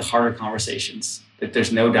to have the harder conversations. That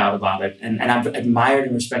there's no doubt about it. And I've admired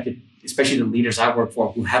and respected, especially the leaders I work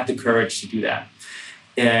for, who have the courage to do that.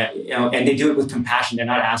 And they do it with compassion. They're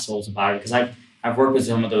not assholes about it, because I've worked with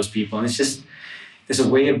some of those people, and it's just there's a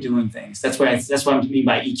way of doing things. That's what I mean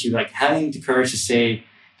by EQ, like having the courage to say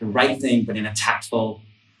the right thing, but in a tactful,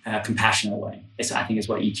 compassionate way. I think is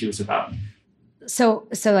what EQ is about. So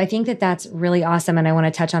I think that's really awesome. And I want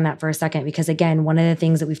to touch on that for a second, because again, one of the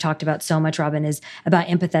things that we've talked about so much, Robin, is about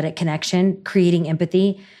empathetic connection, creating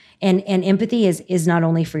empathy. And empathy is not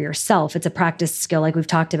only for yourself, it's a practice skill like we've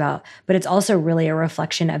talked about, but it's also really a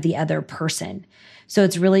reflection of the other person. So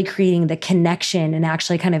it's really creating the connection and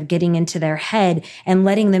actually kind of getting into their head and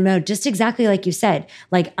letting them know, just exactly like you said,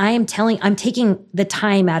 like I'm taking the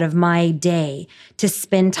time out of my day to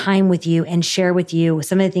spend time with you and share with you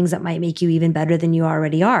some of the things that might make you even better than you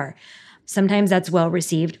already are. Sometimes that's well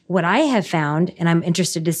received. What I have found, and I'm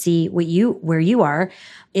interested to see where you are,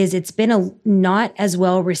 is it's been not as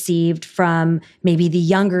well received from maybe the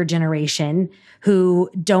younger generation, who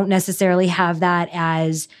don't necessarily have that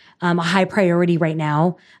as a high priority right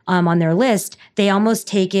now on their list. They almost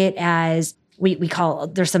take it as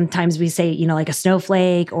there's sometimes we say, like a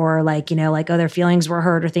snowflake, or like their feelings were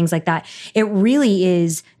hurt or things like that. It really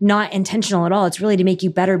is not intentional at all. It's really to make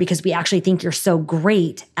you better, because we actually think you're so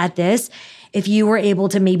great at this. If you were able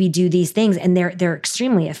to maybe do these things, and they're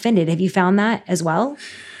extremely offended. Have you found that as well?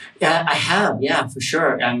 Yeah, I have. Yeah, for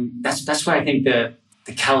sure. That's why I think the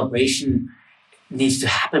calibration needs to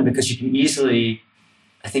happen, because you can easily,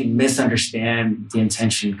 I think, misunderstand the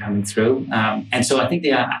intention coming through. And so I think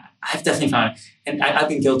I've definitely found, and I've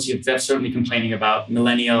been guilty of that, certainly complaining about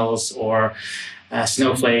millennials or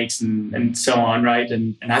snowflakes and so on, right?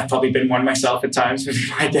 And I've probably been one myself at times with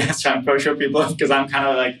my guests, trying to approach people, because I'm kind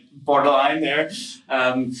of like borderline there.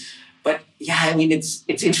 But yeah, I mean, it's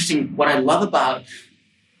interesting. What I love about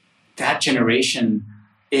that generation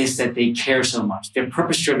is that they care so much. They're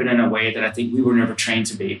purpose-driven in a way that I think we were never trained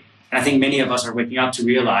to be. And I think many of us are waking up to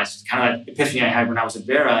realize, kind of like epiphany I had when I was at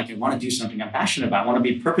Vera, like I want to do something I'm passionate about. I want to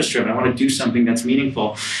be purpose-driven. I want to do something that's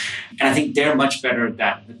meaningful. And I think they're much better at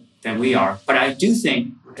that than we are. But I do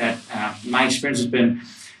think that my experience has been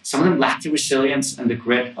some of them lack the resilience and the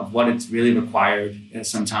grit of what it's really required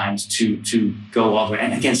sometimes to go all the way.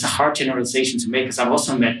 And again, it's a hard generalization to make, because I've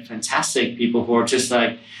also met fantastic people who are just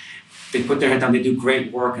like, they put their head down, they do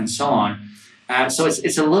great work and so on. So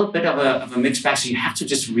it's a little bit of a mixed bag. So you have to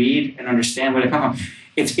just read and understand where they come from.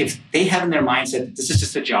 If they have in their mindset that this is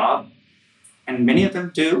just a job, and many of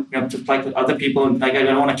them do, just like with other people, and like I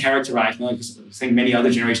don't want to characterize, because I think many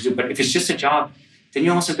other generations do, but if it's just a job, then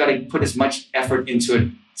you also got to put as much effort into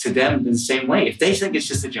it to them in the same way. If they think it's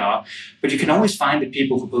just a job, but you can always find the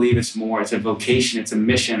people who believe it's more, it's a vocation, it's a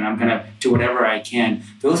mission, I'm going to do whatever I can.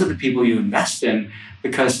 Those are the people you invest in,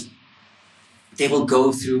 because they will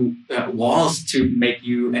go through walls to make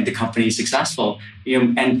you and the company successful.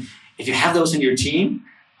 And if you have those in your team,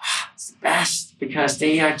 it's the best, because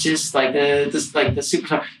they are just like the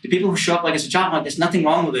superstar. The people who show up like it's a job, like there's nothing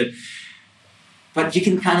wrong with it. But you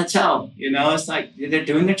can kind of tell, it's like they're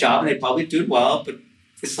doing their job and they probably do it well, but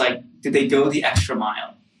it's like, do they go the extra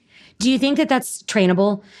mile? Do you think that that's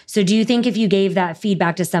trainable? So do you think if you gave that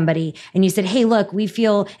feedback to somebody and you said, hey, look, we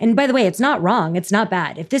feel, and by the way, it's not wrong. It's not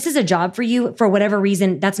bad. If this is a job for you, for whatever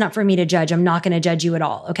reason, that's not for me to judge. I'm not going to judge you at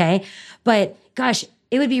all. Okay. But gosh,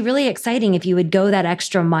 it would be really exciting if you would go that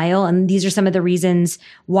extra mile. And these are some of the reasons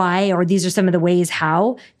why, or these are some of the ways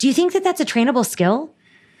how. Do you think that that's a trainable skill?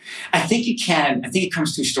 I think you can. I think it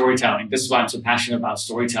comes through storytelling. This is why I'm so passionate about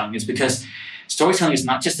storytelling, is because storytelling is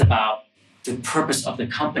not just about the purpose of the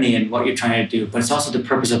company and what you're trying to do, but it's also the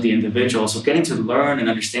purpose of the individual. So getting to learn and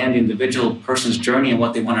understand the individual person's journey and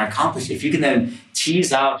what they want to accomplish, if you can then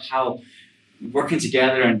tease out how working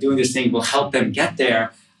together and doing this thing will help them get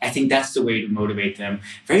there, I think that's the way to motivate them.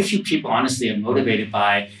 Very few people, honestly, are motivated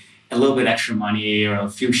by a little bit extra money or a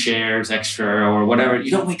few shares extra or whatever. You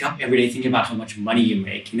don't wake up every day thinking about how much money you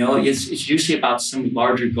make. It's usually about some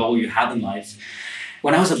larger goal you have in life.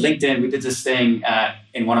 When I was at LinkedIn, we did this thing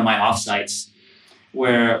in one of my offsites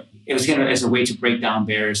where it was as a way to break down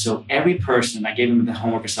barriers. So every person, I gave them the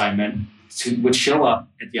homework assignment, would show up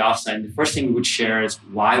at the offsite. And the first thing we would share is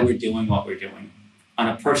why we're doing what we're doing on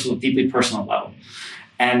a personal, deeply personal level.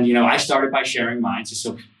 And, I started by sharing mine just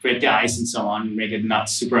to break the ice and so on and make it not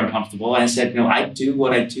super uncomfortable. And I said, I do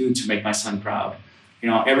what I do to make my son proud.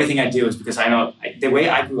 Everything I do is because I know the way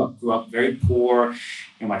I grew up very poor.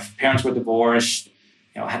 My parents were divorced.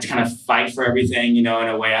 I had to kind of fight for everything, in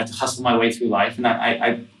a way. I had to hustle my way through life. And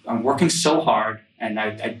I'm working so hard and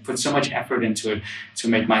I put so much effort into it to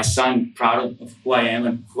make my son proud of who I am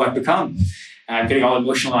and who I've become. I'm getting all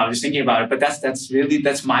emotional now just thinking about it, but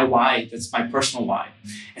that's my why. That's my personal why.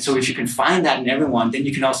 And so if you can find that in everyone, then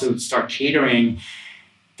you can also start catering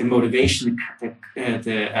the motivation,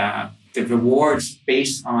 the rewards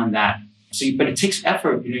based on that. But it takes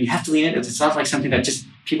effort. You have to lean in. It's not like something that just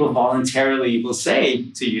people voluntarily will say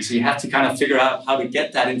to you. So you have to kind of figure out how to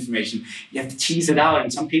get that information. You have to tease it out.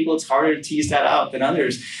 And some people, it's harder to tease that out than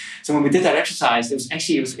others. So when we did that exercise, it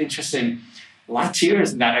was interesting. A lot of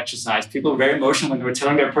tears in that exercise. People were very emotional when they were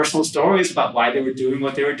telling their personal stories about why they were doing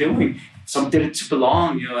what they were doing. Some did it to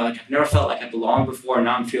belong. Like I've never felt like I belonged before. And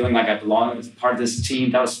now I'm feeling like I belong as part of this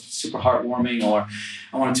team. That was super heartwarming. Or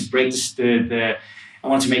I wanted to break I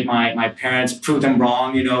wanted to make my parents, prove them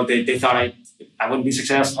wrong. They thought I wouldn't be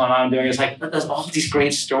successful in what I'm doing. It's like, there's all these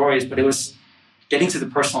great stories, but it was getting to the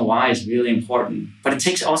personal why is really important. But it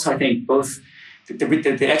takes also, I think, both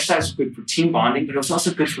the exercise is good for team bonding, but it was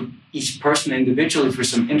also good for each person individually for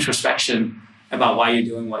some introspection about why you're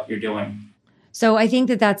doing what you're doing. So I think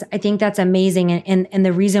that's amazing. And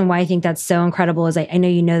the reason why I think that's so incredible is I know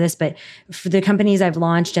you know this, but for the companies I've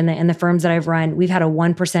launched and the firms that I've run, we've had a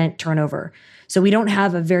 1% turnover. So we don't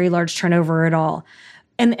have a very large turnover at all.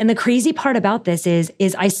 And the crazy part about this is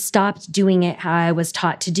I stopped doing it how I was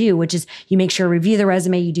taught to do, which is you make sure review the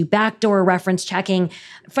resume, you do backdoor reference checking.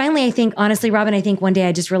 Finally, I think, honestly, Robin, I think one day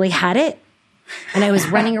I just really had it. And I was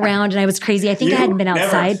running around and I was crazy. I think I hadn't been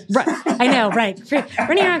outside. I know, right.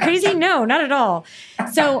 Running around crazy? No, not at all.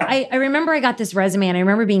 So I remember I got this resume and I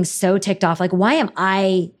remember being so ticked off. Like, why am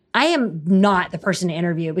I am not the person to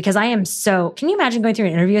interview because I am so, can you imagine going through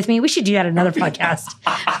an interview with me? We should do that in another podcast.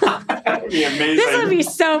 That would be amazing. This would be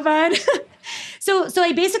so fun. So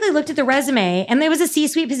I basically looked at the resume and there was a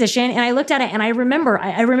C-suite position and I looked at it and I remember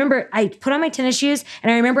I put on my tennis shoes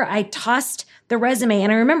and I remember I tossed the resume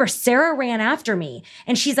and I remember Sarah ran after me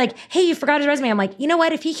and she's like, hey, you forgot his resume. I'm like, you know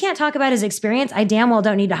what? If he can't talk about his experience, I damn well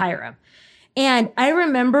don't need to hire him. And I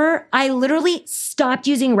remember I literally stopped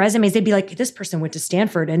using resumes. They'd be like, this person went to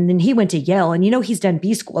Stanford and then he went to Yale and he's done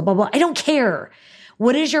B school, blah, blah. I don't care.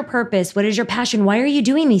 What is your purpose? What is your passion? Why are you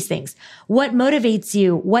doing these things? What motivates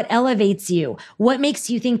you? What elevates you? What makes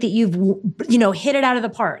you think that you've, hit it out of the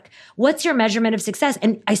park? What's your measurement of success?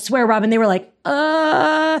 And I swear, Robin, they were like,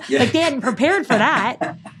 like they hadn't prepared for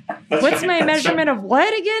that. What's my measurement of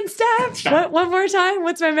what again, Steph? What, one more time?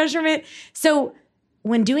 What's my measurement? So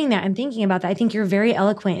when doing that and thinking about that, I think you're very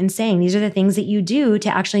eloquent in saying these are the things that you do to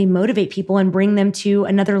actually motivate people and bring them to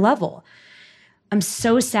another level. I'm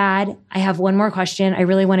so sad. I have one more question. I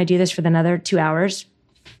really want to do this for another 2 hours,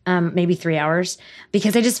 maybe 3 hours,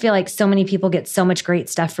 because I just feel like so many people get so much great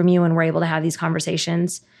stuff from you and we're able to have these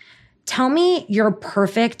conversations. Tell me your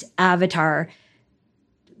perfect avatar.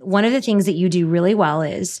 One of the things that you do really well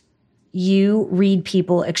is you read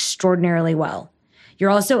people extraordinarily well. You're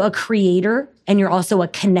also a creator and you're also a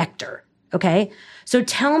connector, okay? So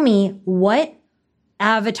tell me, what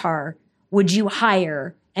avatar would you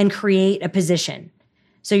hire and create a position?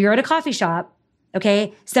 So you're at a coffee shop,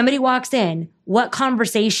 okay? Somebody walks in. What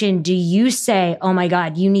conversation do you say, oh my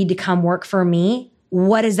God, you need to come work for me?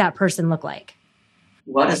 What does that person look like?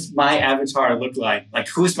 What does my avatar look like? Like,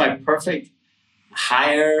 who's my perfect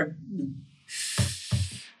hire,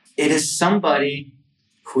 it is somebody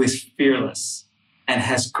who is fearless and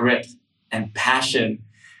has grit and passion.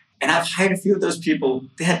 And I've hired a few of those people.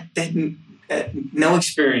 They had no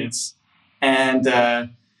experience. And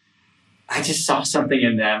I just saw something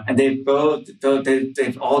in them. And they've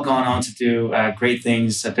all gone on to do great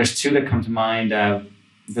things. There's two that come to mind,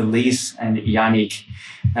 Velise and Yannick.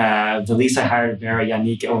 Velise, I hired Vera,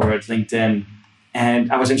 Yannick over at LinkedIn.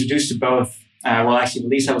 And I was introduced to both.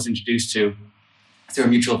 Velise I was introduced to through a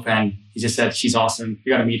mutual friend. He just said, she's awesome.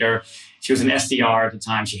 You got to meet her. She was an SDR at the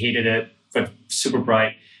time. She hated it, but super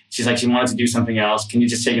bright. She's like, she wanted to do something else. Can you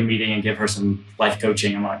just take a meeting and give her some life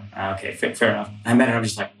coaching? I'm like, okay, fair enough. I met her. I'm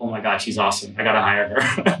just like, oh my God, she's awesome. I got to hire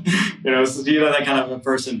her. So that kind of a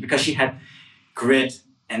person, because she had grit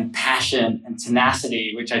and passion and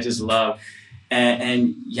tenacity, which I just love.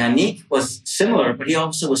 And Yannick was similar, but he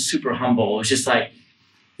also was super humble. It was just like,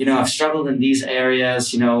 I've struggled in these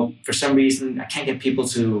areas. For some reason, I can't get people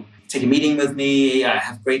to take a meeting with me. I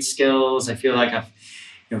have great skills. I feel like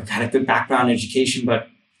I've had a good background in education, but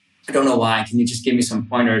I don't know why. Can you just give me some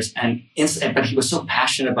pointers? But he was so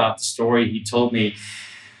passionate about the story he told me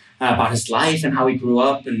about his life and how he grew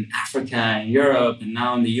up in Africa and Europe and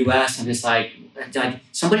now in the US. And it's like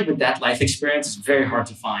somebody with that life experience is very hard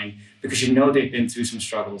to find because they've been through some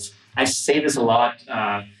struggles. I say this a lot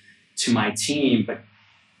to my team, but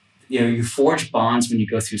you forge bonds when you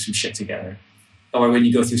go through some shit together, or when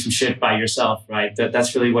you go through some shit by yourself, right?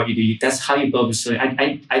 That's really what you do. That's how you build resilience.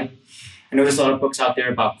 I know there's a lot of books out there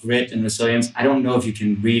about grit and resilience. I don't know if you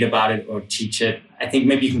can read about it or teach it. I think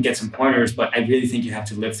maybe you can get some pointers, but I really think you have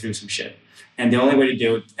to live through some shit. And the only way to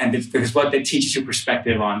do it, and it's because what they teach you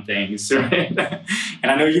perspective on things, right? And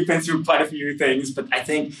I know you've been through quite a few things, but I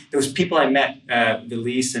think those people I met,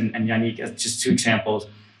 Velise and Yannick, as just two examples,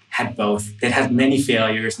 had both. They'd had many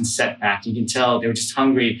failures and setbacks. You can tell they were just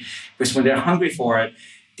hungry, because when they're hungry for it,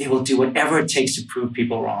 they will do whatever it takes to prove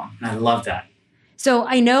people wrong. And I love that. So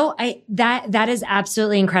I know that is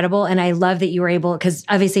absolutely incredible. And I love that you were able, because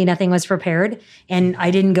obviously nothing was prepared and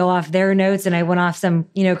I didn't go off their notes and I went off some,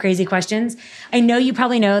 crazy questions. I know you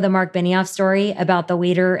probably know the Mark Benioff story about the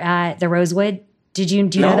waiter at the Rosewood. Do you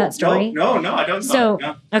know that story? No, I don't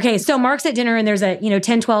know. Okay. So Mark's at dinner and there's a,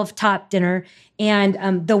 10, 12 top dinner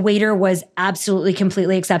and the waiter was absolutely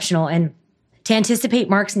completely exceptional. And to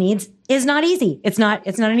anticipate Mark's needs is not easy. It's not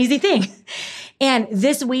an easy thing. And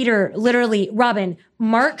this waiter, literally, Robin,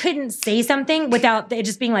 Mark couldn't say something without it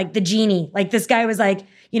just being like the genie. Like this guy was like,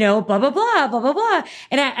 blah, blah, blah, blah, blah, blah.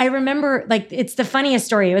 And I remember, it's the funniest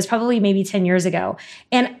story. It was probably maybe 10 years ago.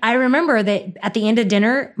 And I remember that at the end of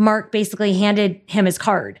dinner, Mark basically handed him his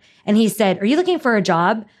card. And he said, are you looking for a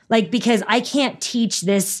job? Because I can't teach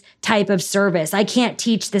this type of service. I can't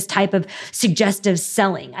teach this type of suggestive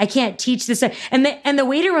selling. I can't teach this. And the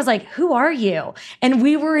waiter was like, who are you? And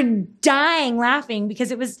we were dying laughing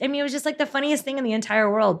because it was just like the funniest thing in the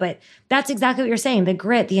entire world. But that's exactly what you're saying. The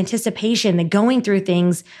grit, the anticipation, the going through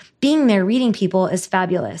things, being there, reading people is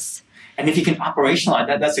fabulous. And if you can operationalize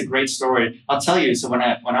that, that's a great story. I'll tell you. So when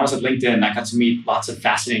I was at LinkedIn, I got to meet lots of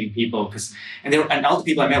fascinating people and all the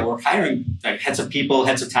people I met were hiring heads of people,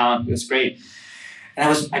 heads of talent. It was great.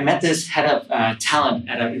 And I met this head of talent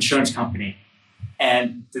at an insurance company,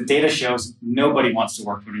 and the data shows nobody wants to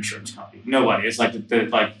work for an insurance company. Nobody. It's like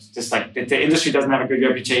the industry doesn't have a good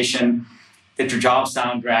reputation. That your job's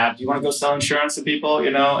down grab. Do you want to go sell insurance to people?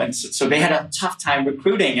 And so they had a tough time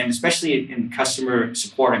recruiting, and especially in customer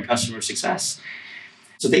support and customer success.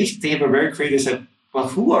 So they have a very creative. They said, well,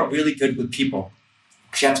 who are really good with people?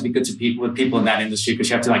 Because you have to be good with people in that industry, because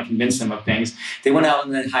you have to convince them of things. They went out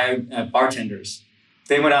and then hired bartenders.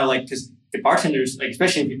 They went out because the bartenders,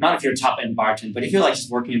 especially if you're a top end bartender, but if you're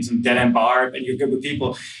just working in some dead end bar and you're good with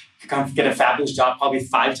people, you can get a fabulous job, probably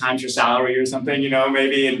 5 times your salary or something,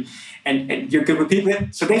 maybe. And you're good with people.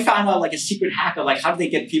 So they found out a secret hack of how do they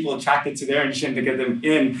get people attracted to their industry and to get them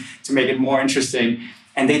in to make it more interesting.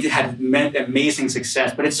 And they had amazing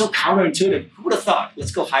success. But it's so counterintuitive. Who would have thought?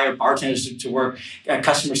 Let's go hire bartenders to work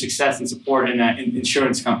customer success and support in an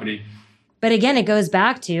insurance company. But again, it goes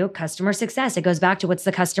back to customer success. It goes back to what's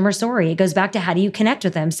the customer story. It goes back to how do you connect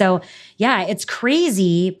with them. So yeah, it's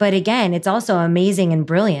crazy. But again, it's also amazing and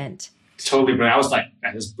brilliant. Totally brilliant. I was like,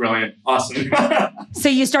 that is brilliant. Awesome. So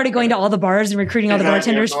you started going to all the bars and recruiting all the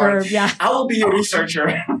bartenders I will be a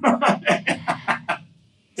researcher.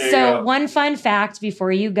 So one fun fact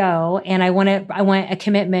before you go, and I want a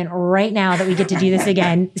commitment right now that we get to do this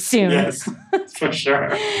again soon. Yes, for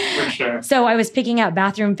sure. So I was picking out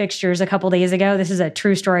bathroom fixtures a couple days ago. This is a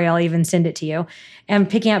true story. I'll even send it to you. I'm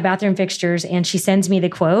picking out bathroom fixtures, and she sends me the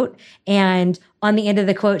quote. And on the end of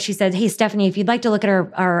the quote, she said, "Hey, Stephanie, if you'd like to look at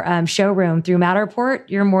our showroom through Matterport,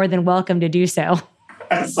 you're more than welcome to do so."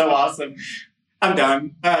 That's so awesome. I'm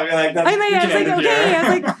done. I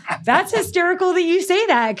was like, that's hysterical that you say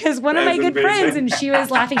that, because one of my good friends, and she was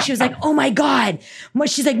laughing. She was like, "Oh my God."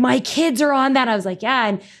 She's like, "My kids are on that." I was like, "Yeah."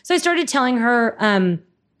 And so I started telling her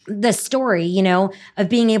the story, of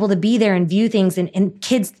being able to be there and view things, and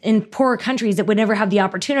kids in poor countries that would never have the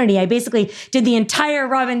opportunity. I basically did the entire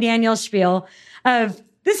Robin Daniels spiel of,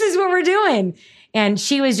 this is what we're doing. And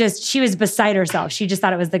she was beside herself. She just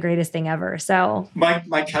thought it was the greatest thing ever. So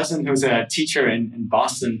my cousin, who's a teacher in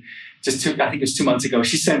Boston, I think it was 2 months ago,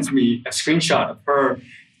 she sent me a screenshot of her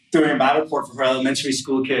doing a Matterport for her elementary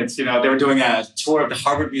school kids. They were doing a tour of the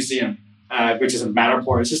Harvard Museum, which is in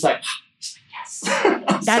Matterport. It's just like, yes.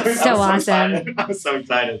 That's so awesome. I was so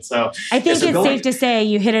excited. So I think it's safe to say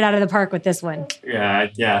you hit it out of the park with this one.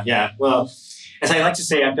 Yeah. Well, as I like to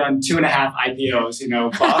say, I've done 2.5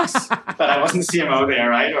 IPOs, Box, but I wasn't the CMO there,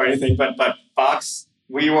 right? Or anything, but Box,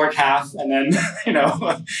 WeWork half, and then,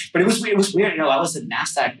 but it was weird. I was at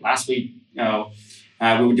NASDAQ last week, we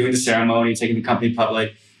were doing the ceremony, taking the company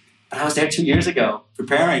public, but I was there 2 years ago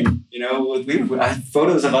preparing, I had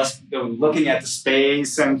photos of us looking at the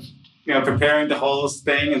space and, preparing the whole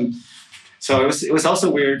thing. And so it was also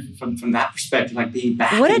weird from that perspective, like being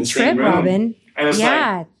back what in the same room. What a trip, Robin. It was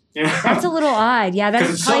that's a little odd. Yeah,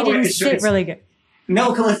 that probably didn't sit really good. No,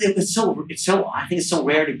 because it's so. I think it's so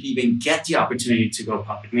rare to even get the opportunity to go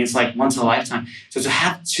public. I mean, it's like once in a lifetime. So to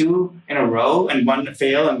have 2 in a row and one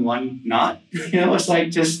fail and one not, it's like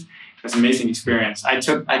just it's an amazing experience. I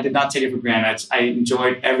did not take it for granted. I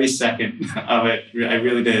enjoyed every second of it. I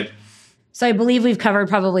really did. So I believe we've covered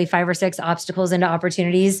probably 5 or 6 obstacles into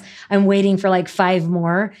opportunities. I'm waiting for like 5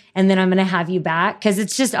 more, and then I'm going to have you back, because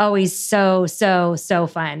it's just always so, so, so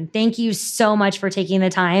fun. Thank you so much for taking the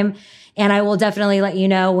time, and I will definitely let you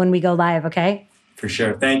know when we go live, okay? For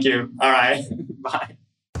sure. Thank you. All right. Bye.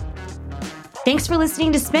 Thanks for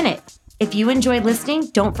listening to Spin It. If you enjoyed listening,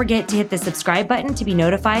 don't forget to hit the subscribe button to be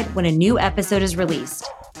notified when a new episode is released.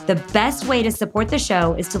 The best way to support the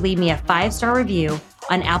show is to leave me a 5-star review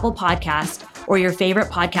on Apple Podcast or your favorite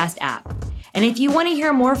podcast app. And if you want to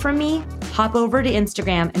hear more from me, hop over to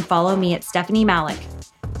Instagram and follow me at Stephanie Malik.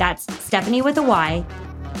 That's Stephanie with a Y,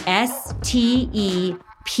 STEPHYNIE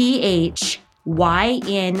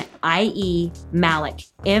Malik,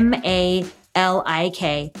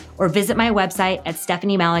 MALIK, or visit my website at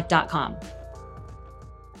stephaniemalik.com.